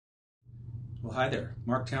Well, hi there.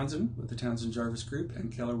 Mark Townsend with the Townsend Jarvis Group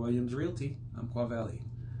and Keller Williams Realty, Umpqua Valley.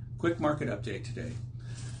 Quick market update today.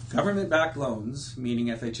 Government-backed loans,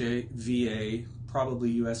 meaning FHA, VA,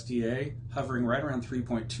 probably USDA, hovering right around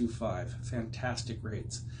 3.25. Fantastic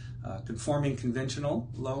rates. Conforming conventional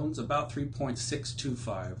loans, about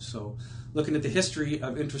 3.625. So looking at the history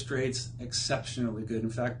of interest rates, exceptionally good.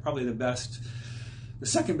 In fact, probably the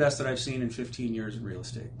second best that I've seen in 15 years in real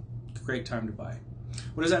estate. Great time to buy.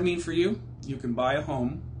 What does that mean for you? You can buy a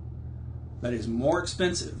home that is more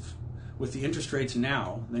expensive with the interest rates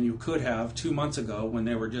now than you could have 2 months ago when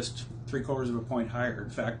they were just 3/4 of a point higher. In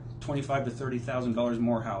fact, $25,000 to $30,000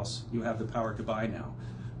 more house you have the power to buy now.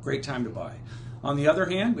 Great time to buy. On the other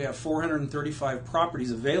hand, we have 435 properties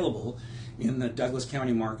available in the Douglas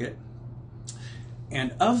County market.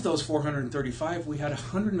 And of those 435, we had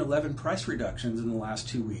 111 price reductions in the last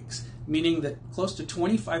 2 weeks, meaning that close to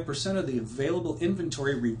 25% of the available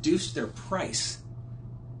inventory reduced their price.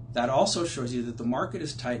 That also shows you that the market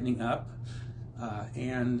is tightening up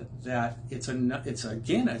and that it's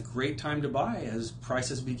again a great time to buy as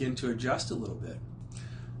prices begin to adjust a little bit.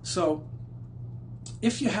 So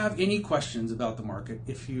if you have any questions about the market,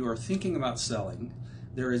 if you are thinking about selling,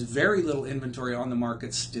 there is very little inventory on the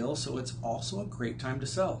market still, so it's also a great time to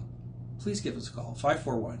sell. Please give us a call,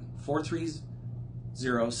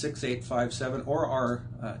 541-430-6857, or our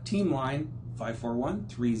team line,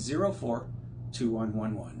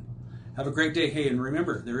 541-304-2111. Have a great day. Hey, and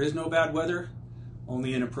remember, there is no bad weather,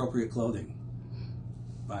 only inappropriate clothing.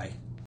 Bye.